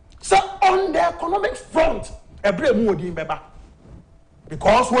 So on the economic front, a brave more beba.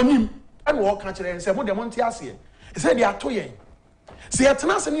 Because when him and walk country and say, what the money here? He said they are toying. See, at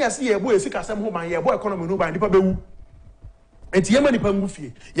last, and yes, ye boy, sick as some home, and ye boy economy no by the babu. And Yemani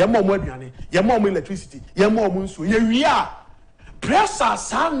Pamufi, Yamo Modiani, Yamo electricity, Yamo Munsu, here we are. Pressure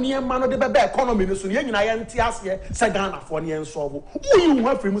some near man of the baby economy, so young I am Tias here, Sagana for near and solve. Who you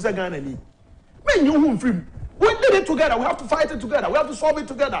want from Musagana? Men you won't free. We did it together, we have to fight it together, we have to solve it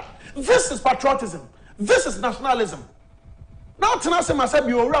together. This is patriotism, this is nationalism. Now, Tanasa Masabi,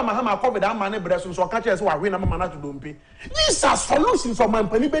 you ram Mahama covered that money, but so catch us who are winning a man to don't pay. These are solutions for my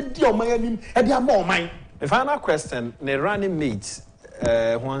penny, but dear my name, and they are more mine. The final question, the running mates,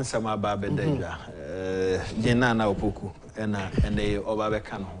 one summer Babedeja, Jenana Opoku, and the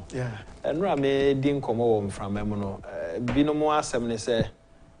Obabekano. Yeah. And Rame didn't come home from Memono. Binomo 70 say,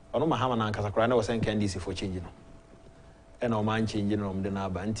 Ono Mahama and Casacrana was saying candies for changing. And our man changing on the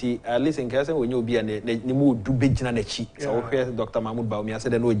naba. And at least in case when you be and the mood do big na cheek. So Dr. Mahmoud Baumi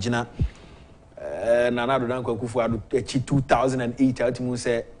said, no, Gina. Nanado Danko Kufu 2008. Ultimately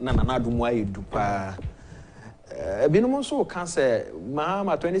say, Nanado Mwai Dupa. Binomo so can say,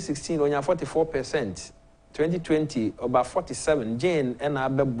 Mahama 2016 on your 44%. 2020 about 47. Jane and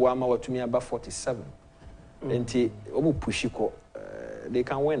Abe Boama were to me about 47. And Obu Pushiko, they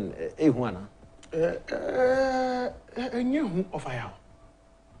can win. Juana. A new of I am.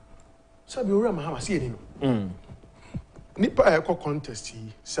 So you remember how I see it. Nipa echo contest.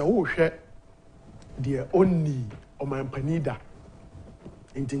 So share the only of my panida.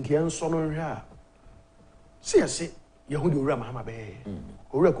 In Tinkian son here. See, I say, Yahudi Ramahama Bay.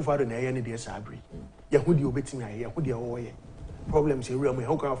 Or akufo-addo na any day sabri. Yahudi obeti me, Yahudi oye. Problems here, me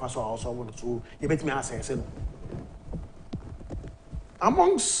how can I so so you bet me answer.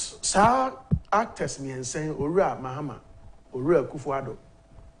 Amongst sa actors me and saying Ora Mahama, Ora akufo-addo,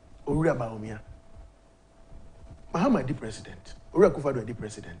 Ora Baumia. Mahama the president, Ora akufo-addo the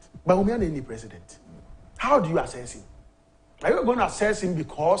president, Baumia the president. How do you assess him? Are you going to assess him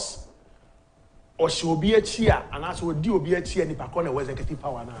because or she will be a cheer and as will do be a cheer and Pakona was executive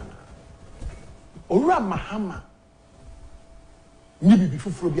power nana? Ora Mahama Nibi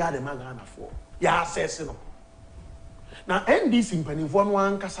before be the magana for. Ya assessing him. Now, NDC in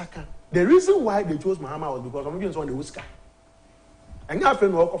Penifon Kasaka. The reason why they chose Mahama was because I'm going on the Whisker. And I feel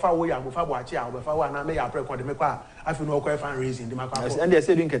no offer away and before watching out before I may have prepared the Mekwa. I feel no fundraising the Macau. And they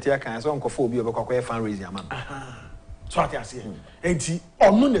said in Katia can so uncophobia about fundraising. So I say, and he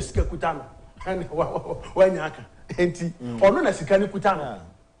or no Nescutano and when Yaka, and he or no Nescani Kutana.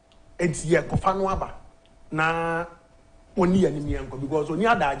 And he a Kofanuaba na one year because only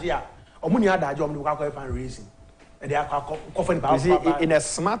had Ajia or Munia Dajom to fundraising. In a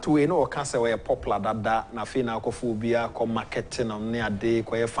smart way, no cancer where popular that na fee na akufo-addo come marketing on near day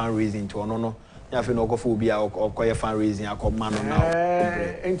kwa fundraising to no ya fee na akufo-addo or kwa fundraising come man now.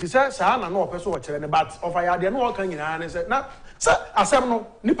 And she said, "Sir, na no person watch any but of I had no can nyina and said, na sir, asem no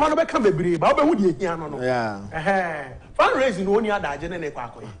nipa no be ka bebre ba obehu de ehia no no." Yeah. Fundraising no oni adaje ne kwa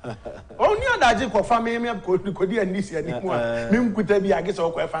akoyi. Oni adaje kwa family me kodi anisi ani mu a me mkuta bi age so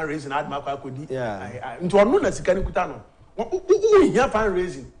kwa fundraising adma kwa kodi. Yeah. Nti onu na sika ni kuta no. Wo hia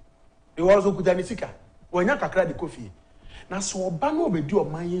fundraising. E wo so kuta ni sika. Wonya kakra de kofi. Na so oba no obedi o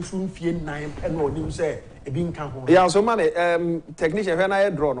man yin so mfie 9 pe no oni say e bi nka ho. Yeah, so man technician fe na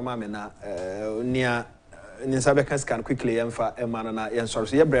draw no ma me na nia ninsabe kan scan quickly emfa emana na yen sorry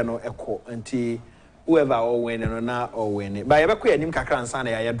so ye bre no ekọ nti whoever or win and na or win it. But I nim kakra ansa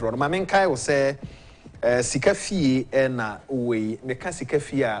na ya draw. Ma men kai wo say sika fie na we me ka sika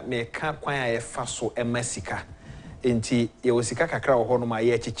fie a me ka kwan a ye fa so e masika. Enti ye wo sika kakra wo ho no ma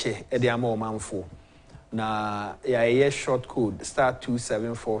ye cheche e de ama o manfo. Na ya ye short code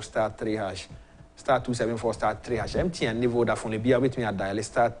 *274*3#. *274*3#. MTN ni Vodafone bia betimi a dial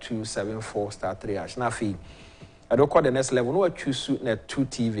 *274*3#. Na fi I don't call the next level. No, I choose na 2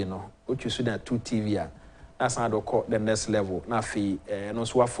 TV no. I choose na 2 TV a. That's how I don't call the next level. Na fi no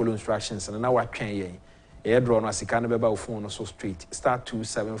so follow instructions and now what can ye. E draw no asika no beba phone no so straight.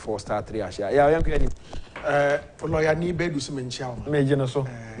 *274*3#. Yeah, I am lawyer ni be do some nchia me gene so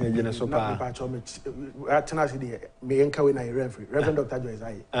pa atena se de me yenka we na Reverend Dr. Joyce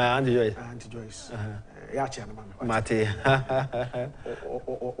aye Auntie Joyce ya chia na mate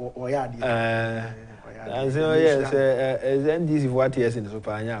o ya di and so yes NDC for what years in so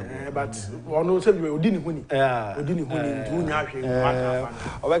pa anya but ono se bi odi ni huni ndu nya hwe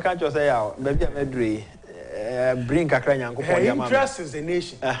obeka cho say ya be bia medre bring kakra nyankopon dia ma interest is the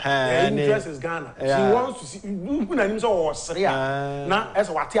nation interest is Ghana she wants to see who na nim so o sere a na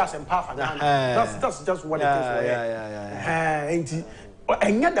eso wate asempa fa Ghana that's just what it is for enti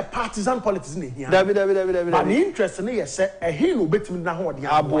enya the partisan politics in here David but the interest in here say he no betimi na ho de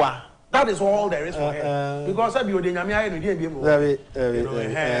aboa. That is all there is for her. Because I be ode nyame aye no dey be mo. David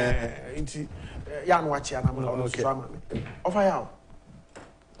enti ya no achi ana mo no so ama me ofa ya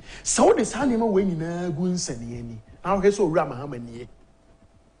so the same man we nyina gu nsane ani na wo so owura mahamanie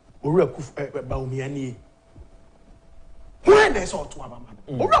owura baumia nie when they saw to abama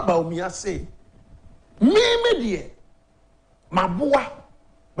owura baumia say me de maboa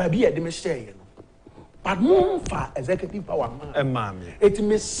ba bi e de me share ye no but mo fa executive power ma me eti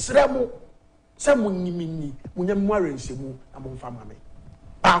me sremo se mo nyimini mo nyam arensemu na mo fa ma me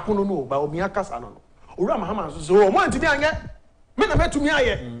ba ko no baumia kasa no owura mahama so so mo antini anye me na metumi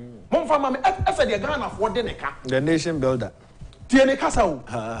aye mon fa mama ese de Ghana for de neka the nation builder tie ne kasa o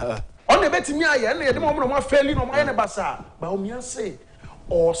on betimi aye na ye de mo mo faili no mo aye ne basa ba o mi ase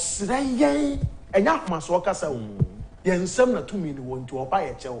o sreyen enya akoma so kasa o ye nsem na tumi ni wontu o ba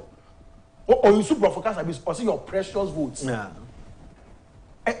ye che o yusu brofo kasa bi o say your precious votes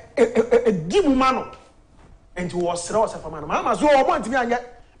dibu mano enti wo sre o se fa mama mama so o mo ntimi anye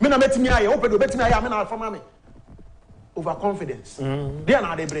me na betimi aye o pedo betimi aye me na fa mama overconfidence. They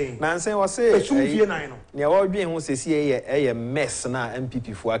are the brain. Nansen was say, near all being who says a mess na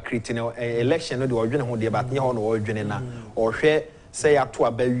MPP for creating an election, no, the origin who debate on origin or share say up to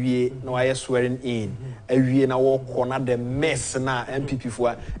a baby, no, I swearing in a year now walk on the mess na MPP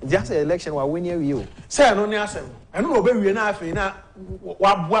for just an election while we near you. Say, no, Nelson, I don't know, baby, enough in that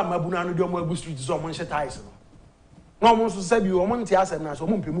what Mabuna do more street is almost a Tyson. No one to say you want to ask and so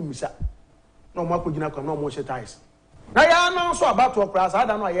Mumpimisa. No more could you not come no more Tyson. Now, you are so about to class. I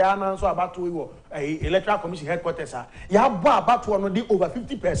don't know. You are so about to electoral commission headquarters. You have about to be over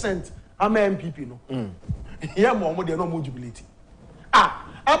 50%. I'm MPP no. Yeah, more than no mobility.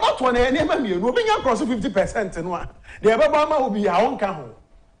 About one name you no be across 50% no. The Obama will be our own camel.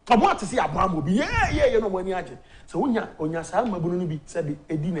 I want to see a bomb will be you know money aje. So onya sa mabunu bi said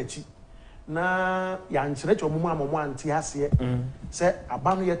edinachi. Na ya nchire cho mo anti ase. Say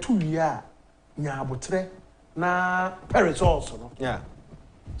abanu ye 2 year nya abotre. Na Paris also no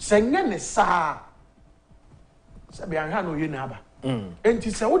senye ne saa se be anha no ye na aba enti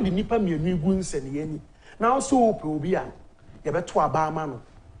se wo di nipa mienu igu nsane ani na so ope obi a ye beto aba ama no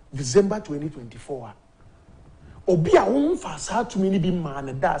December 2024 obi a won fa saa tumi ni bi ma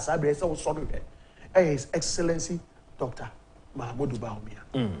ne da saa bre se wo so do His Excellency Dr. Mahmoud Bawumia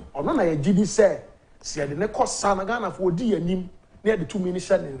ono na ye gidi se de ne kosa na Ghana fo odi anim na ye de tumi ni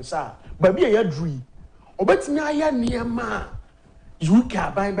hye ne nsa ba bi ya dru obetimi aya niema UK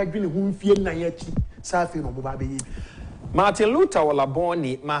aban badwene hu mfie na yachi safi no mo ba be yi Martin Luther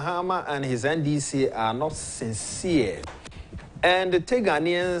Olaboni Mahama and his NDC are not sincere and the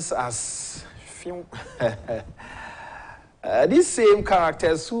Ghanaians as these same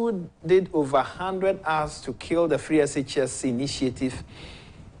characters who did over 100 hours to kill the Free SHS initiative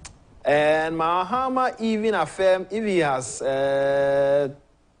and Mahama even affirmed if he has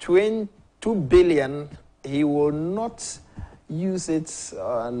 22 billion he will not use it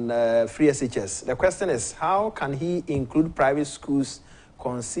on Free SHS. The question is, how can he include private schools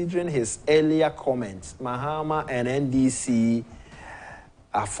considering his earlier comments? Mahama and NDC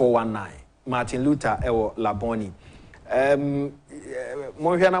are 419. Martin Luther Ewo Laboni.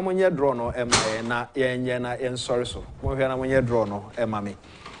 Monhwana monye draw no na yenye na ensori so. Monhwana monye draw no emame.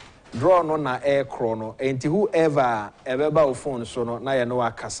 Draw no na air chrono enti whoever ebeba phone so no na ye no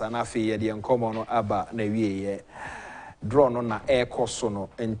akasa na fe ye de enkomo no aba na wie ye draw no na air coso no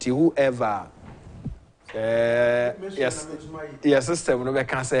enti whoever yes system no be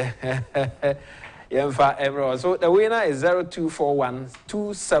can say yemfa everyone. So the winner is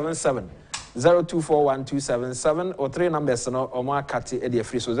 0241-277 0241-277 or 3 numbers no omo akati e de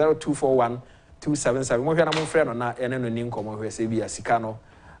free so 0241-277 mo hwe na mo frɛ no na ene no ni nkomo hwe se bia sika no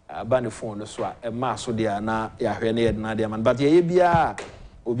ban the phone so a ma so dia na ya hwe na ye na dia man but ye bia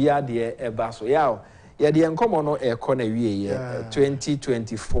obi ade e ba so ya ye de enkomo no e ko na wie ye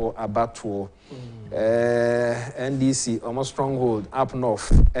 2024 abato NDC almost stronghold up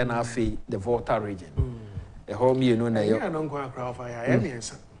north NFA the Volta region A home you know na yo. I don't go across fire.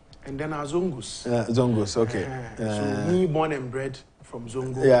 And then our Zongus. Zongus, okay. So me born and bred from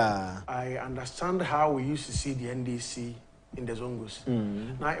Zongo. Yeah. I understand how we used to see the NDC in the Zongus.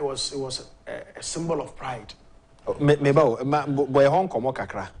 Now it was a symbol of pride. Maybe boy Hong Kong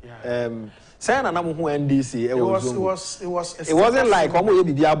kakra. Say na namu hu NDC it wasn't like omo ye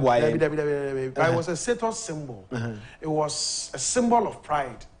bibia boy. It was a status symbol. It was a symbol of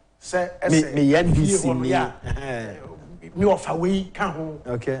pride. Say me NDC me of away can home.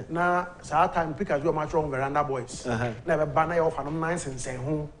 Okay. Now, so time pick as you much wrong veranda boys. Never banner off and nice and say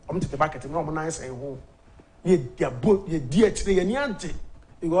home. To the bucket and no nice and home. Ye boat, ye dear to the auntie.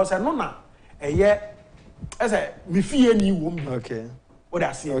 Because I know now. A year as a me fear any woman. Okay. What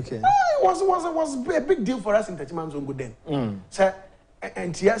I see. Okay. It was a big deal for us in 30 months ago then. Sir,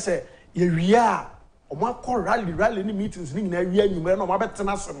 and yes, we are. Or my call rally meetings, ning na we are you no better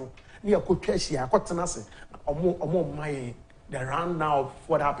than near Kokeshi, I got tenacity. Or more my the round now of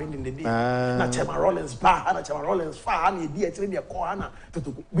what happened in the day. Na Chema Rollins bar, na Chema Rollins far, and the dear in your corner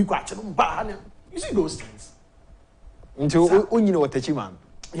to we got them bar. You see those things. Until you know what Techiman.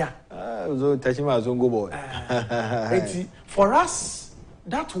 Yeah. So Techiman Zongo boy. For us,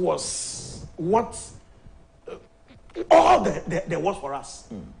 that was what all there was for us.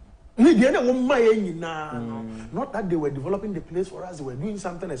 Not that they were developing the place for us, they were doing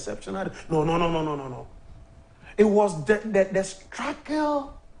something exceptional. No. It was the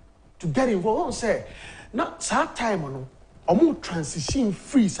struggle to get involved. Say, now, that time, transition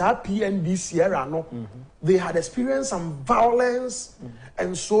free, PNDC era, they had experienced some violence,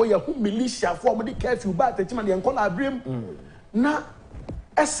 and so your militia formed the curfew, but the team and the now,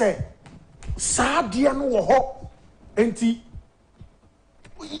 I say, Sadia no ho,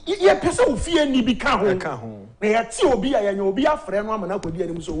 ye person who fear ni bi ka ho na ye ti obi a ye obi afre no amana kodi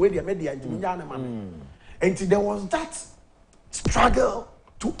anim so we dey media ntiminya na man and there was that struggle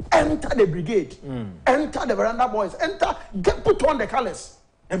to enter the brigade, enter the veranda boys, put on the colors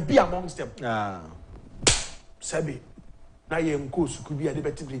and be amongst them. Sebi na ye nko suku bi ade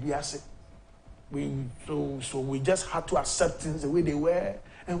beti bi ase so we just had to accept things the way they were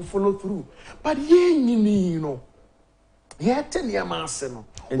and follow through, but you know we are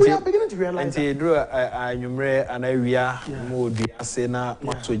beginning to realize that. Drew and I more Sena,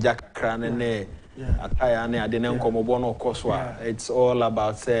 so Jack Cran and Ataya, I didn't come on Koswa. It's all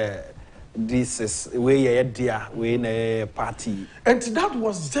about this is way dear way in a party. And that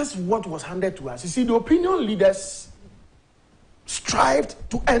was just what was handed to us. You see, the opinion leaders strived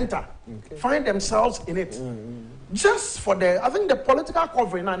to enter, find themselves in it. Just for I think the political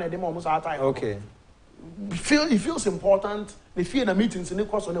covering and the almost our time. Okay. It feels important. They feel in the meetings in the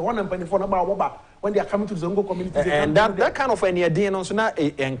course on the one and about when they are coming to the Zongo community. And that kind of any idea also now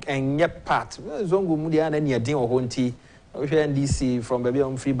and yet part Zongo Mudia and your dean or Honti, NDC from baby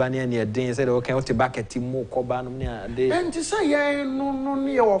on free banner and your dean said, okay, what's the back at Timo Coban? And to say, no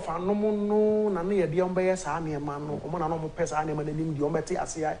near of no, near the Umbayas army, man, no, no, pest animal, and the Umbati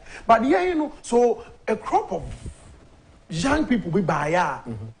ACI. But yeah, so a crop of young people we buy.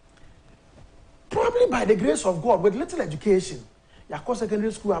 Probably by the grace of God, with little education, your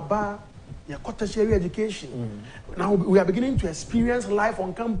secondary school bar, your tertiary education. Now we are beginning to experience life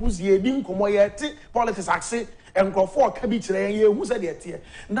on campus. Politics, and for who said it.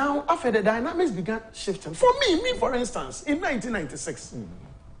 Now after the dynamics began shifting. For me, for instance, in 1996,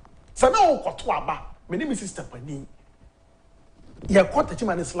 so now my name is Sister Pani. You caught the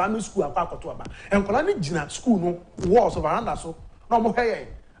Chiman Islamic school at Pacotuaba, and Colani Gina school no walls of Aranda so no more.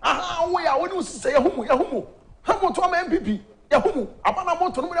 We are when you say Yahumu, how much to MPP, Yahumu, upon a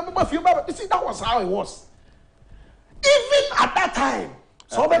motor, you see, that was how it was. Even at that time,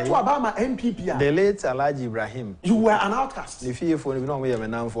 so back to Obama MPP. The late Alhaji Ibrahim. You were an outcast. The fear for no way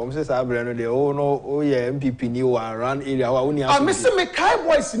now for Mrs. Abrano, the oh yeah, MPP knew around area. Mr. Mekai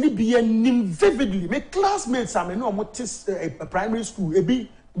boys in be vividly. My classmates are no motis a primary school, a be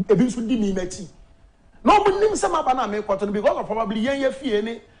should be me. No, but name some abana me because of probably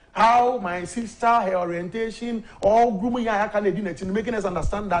fear how my sister, her orientation, all grooming I can making us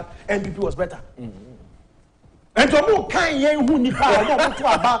understand that NPP was better. And to more kind yen who nipa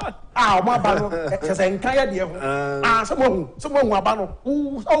to about my bano, says entire dear. Someone who abano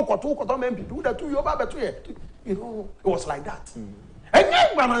who MPP who that to your baba to you know, it was like that. And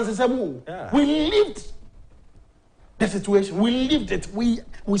then we lived the situation, we lived it,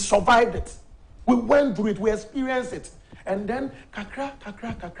 we survived it. We went through it, we experienced it. And then, kakra.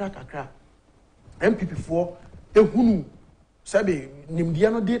 MPP4, ehunu, sabi,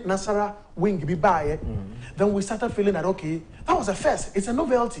 nimdiano did Nasara wing be by. Then we started feeling that, okay, that was a first. It's a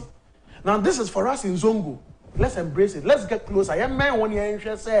novelty. Now, this is for us in Zongo. Let's embrace it. Let's get closer. Young man, one year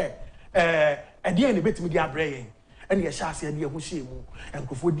interest say, at the end of it, media brain, and your chassis and your Hushimu, and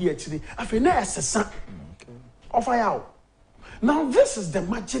Kufudi actually. I feel nice as son of out. Now, this is the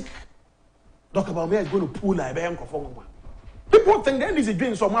magic. Dr. Baumia is going to pull like bank of one. People think then is a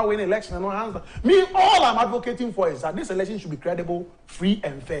dream somehow win election and no answer. Me, all I'm advocating for is that this election should be credible, free,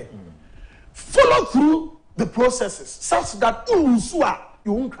 and fair. Follow through the processes such that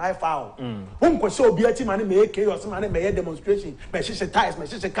you won't cry foul. So be a team and make chaos and make a demonstration, may she ties, may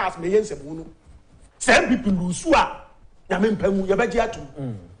she cast me and some people lose Yamin Pemu,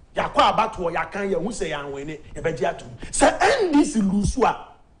 Yabajiatu. Yakwa Batu, Yakan, who say and win it, Yabajiatu. Say, and this Lusua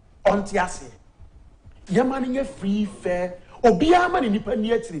on Tiasi. Yamani free, fair, or be a man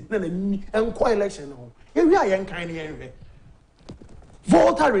independent, and co election. Here we are, young kind of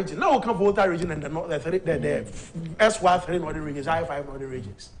Volta region. Now we come Volta region and the SY3 northern regions, I5 northern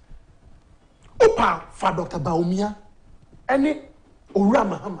regions. Opa for Dr. Baumia, any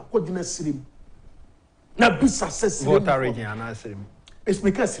Urama, what did I see him? Now, Busa says Volta region, and I see him. It's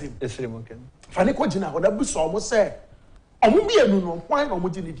because him. It's him, okay. Fanekojina, what Busa almost said. Omubia no, why no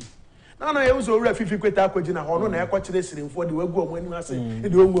mujinidi? Now, I was already 50 quid Akojina, or no, I watch this for the work when I say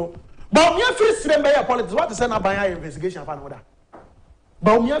it won't go. But we are free to by politics. What is an abaya investigation for another?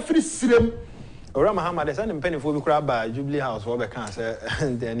 But we are free to Ora Muhammad, the same penny for the crab by Jubilee House for the cancer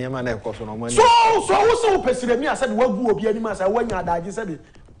and the near man cost no money. So, President, I said, what will be any mass? I went out, I just said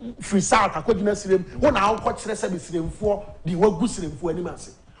free South, I couldn't see them. One hour, watch the service for the work good for any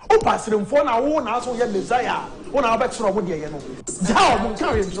mass. Oh, pass them for now, one hour, so you Messiah. 1 hour back from the year. How will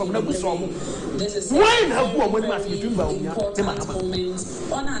carry from the song? Why have one mass between Baumia?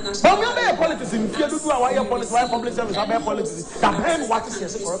 Baumia politics in fear to do our politics, public service, our politics. The man what is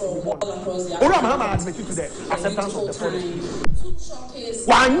yes for Ora Muhammad admitted to the acceptance of the policy.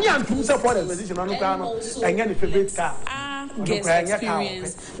 1 year and 2 support the position on the and get favorite car. Guests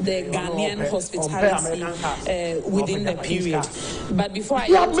experience the Ghanaian hospitality within the period. But before I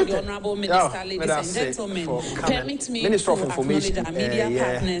go to the Honorable Minister, ladies and gentlemen, permit me to acknowledge our media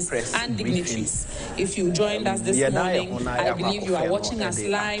partners and dignitaries. If you joined us this morning, I believe you are watching us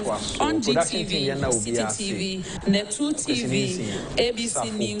live on GTV, CTV, Netu TV,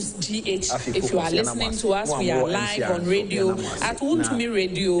 ABC News, GH. If you are listening to us, we are live on radio at Untumi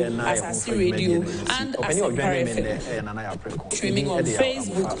Radio, Asasi Radio, and Asempa FM. Streaming on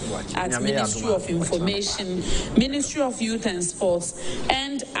Facebook at Ministry of Information, Ministry of Youth and Sports,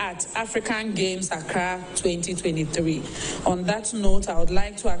 and at African Games Accra 2023. On that note, I would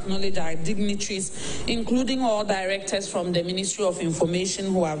like to acknowledge our dignitaries, including all directors from the Ministry of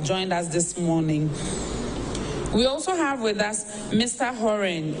Information who have joined us this morning. We also have with us Mr.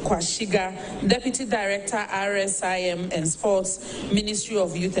 Horen Kwashiga, Deputy Director, RSIM and Sports, Ministry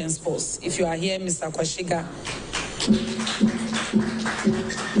of Youth and Sports. If you are here, Mr. Kwashiga.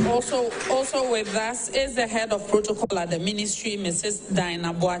 Also with us is the head of protocol at the ministry, Mrs.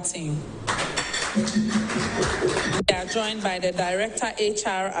 Diana Boateng. They are joined by the Director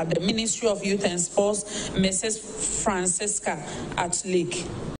HR at the Ministry of Youth and Sports, Mrs. Francisca Atlik.